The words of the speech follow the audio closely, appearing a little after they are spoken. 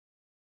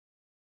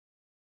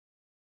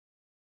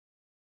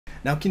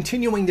Now,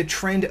 continuing the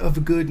trend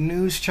of good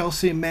news,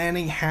 Chelsea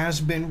Manning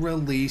has been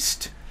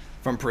released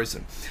from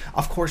prison.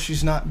 Of course,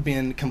 she's not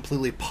been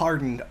completely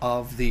pardoned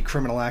of the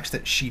criminal acts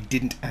that she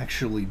didn't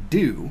actually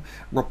do.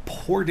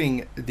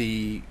 Reporting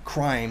the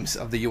crimes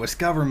of the U.S.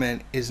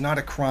 government is not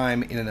a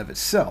crime in and of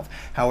itself.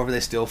 However, they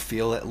still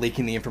feel that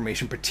leaking the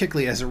information,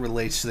 particularly as it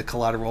relates to the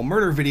collateral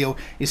murder video,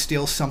 is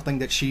still something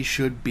that she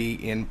should be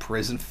in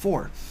prison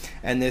for.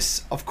 And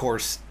this, of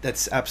course,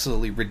 that's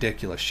absolutely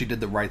ridiculous. She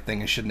did the right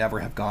thing and should never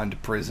have gone to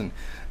prison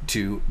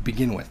to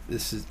begin with.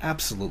 This is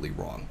absolutely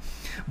wrong.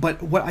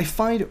 But what I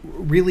find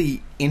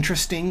really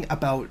interesting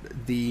about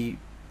the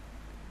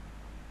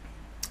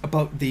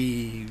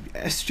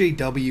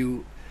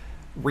SJW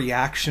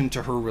reaction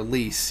to her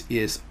release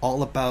is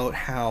all about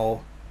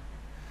how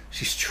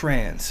she's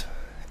trans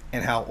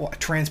and how a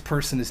trans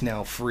person is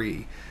now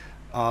free.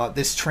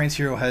 This trans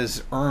hero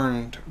has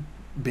earned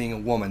being a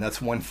woman.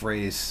 That's one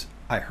phrase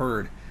I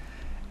heard.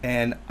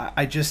 And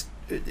I just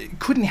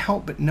couldn't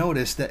help but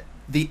notice that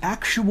the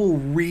actual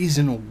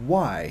reason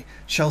why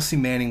Chelsea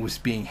Manning was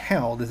being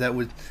held is that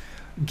was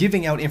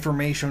giving out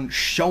information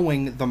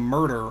showing the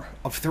murder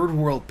of third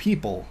world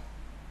people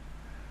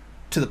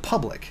to the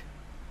public.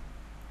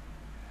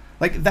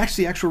 Like, that's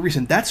the actual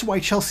reason. That's why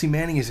Chelsea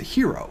Manning is a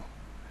hero.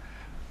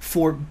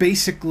 For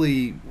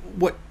basically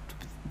what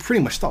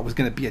pretty much thought was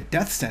going to be a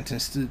death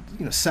sentence to,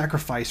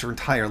 sacrifice her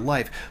entire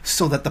life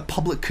so that the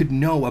public could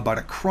know about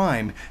a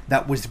crime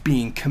that was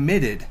being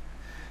committed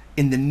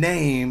in the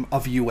name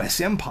of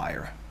U.S.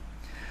 empire.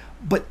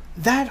 But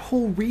that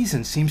whole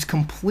reason seems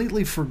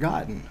completely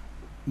forgotten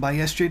by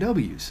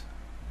SJWs.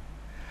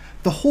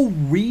 The whole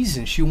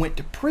reason she went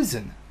to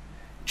prison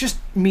just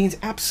means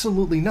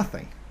absolutely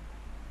nothing.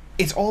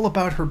 It's all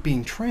about her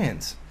being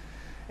trans.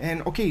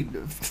 And okay,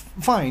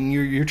 fine,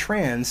 you're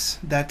trans,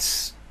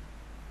 that's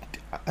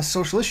a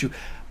social issue,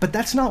 but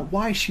that's not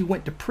why she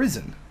went to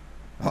prison,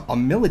 a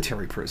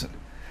military prison.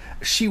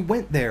 She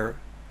went there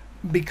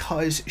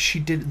because she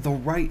did the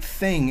right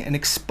thing in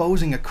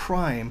exposing a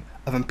crime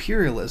of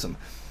imperialism.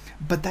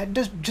 But that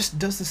just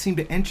doesn't seem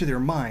to enter their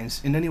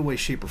minds in any way,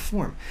 shape, or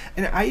form.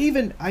 And I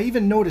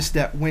even noticed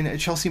that when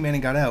Chelsea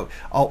Manning got out,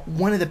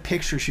 one of the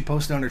pictures she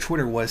posted on her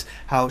Twitter was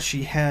how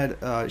she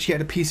had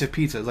a piece of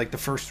pizza, like the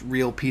first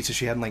real pizza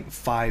she had in like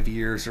 5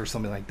 years or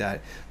something like that,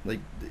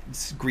 like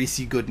it's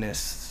greasy goodness,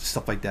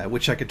 stuff like that,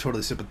 which I could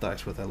totally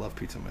sympathize with. I love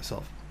pizza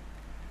myself.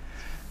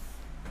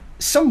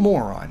 Some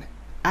moron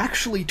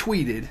actually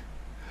tweeted,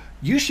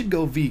 "You should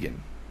go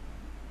vegan."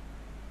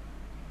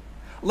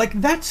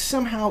 Like that's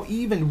somehow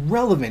even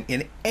relevant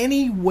in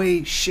any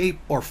way, shape,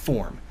 or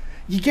form.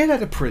 You get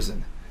out of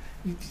prison.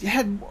 You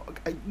had,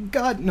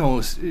 God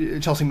knows,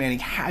 Chelsea Manning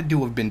had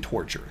to have been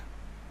tortured.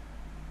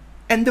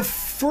 And the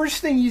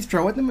first thing you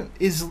throw at them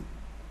is,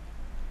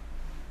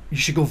 "You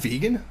should go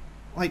vegan?"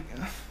 Like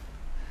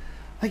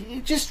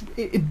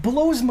it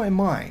blows my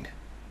mind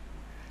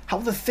how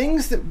the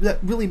things that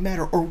really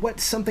matter, or what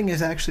something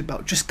is actually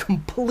about, just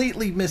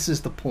completely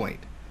misses the point.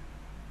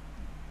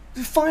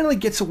 It finally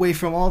gets away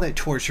from all that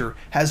torture,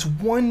 has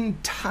one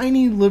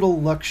tiny little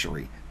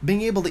luxury,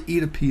 being able to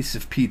eat a piece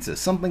of pizza,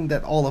 something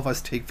that all of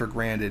us take for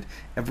granted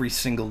every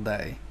single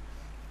day,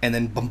 and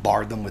then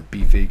bombard them with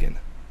 "be vegan."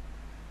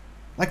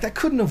 Like, that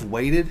couldn't have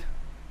waited,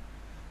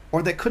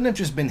 or that couldn't have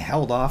just been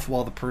held off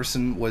while the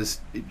person was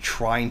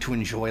trying to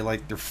enjoy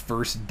like their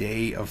first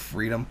day of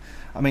freedom.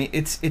 I mean,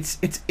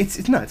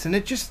 it's nuts, and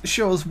it just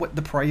shows what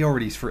the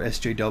priorities for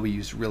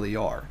SJWs really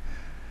are.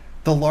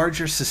 The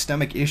larger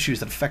systemic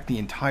issues that affect the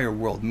entire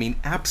world mean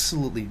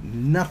absolutely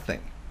nothing.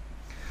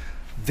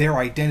 Their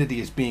identity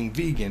as being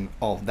vegan,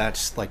 oh,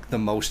 that's like the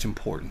most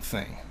important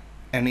thing.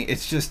 I mean,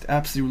 it's just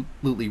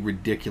absolutely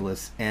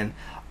ridiculous, and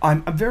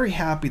I'm very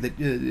happy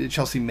that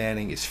Chelsea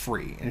Manning is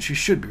free, and she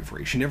should be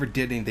free. She never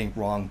did anything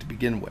wrong to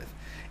begin with,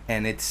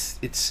 and it's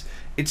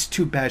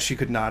too bad she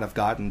could not have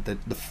gotten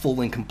the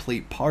full and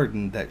complete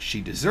pardon that she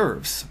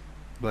deserves.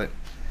 But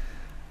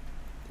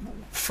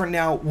for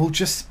now, we'll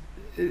just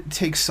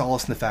take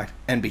solace in the fact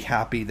and be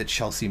happy that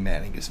Chelsea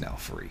Manning is now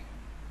free.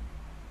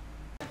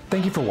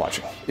 Thank you for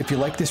watching. If you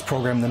like this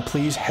program, then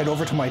please head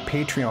over to my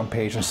Patreon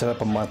page and set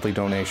up a monthly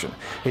donation.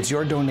 It's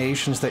your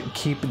donations that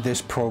keep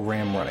this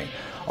program running.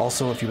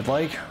 Also, if you would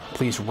like,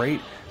 please rate,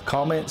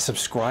 comment,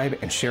 subscribe,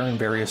 and share in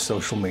various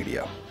social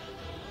media.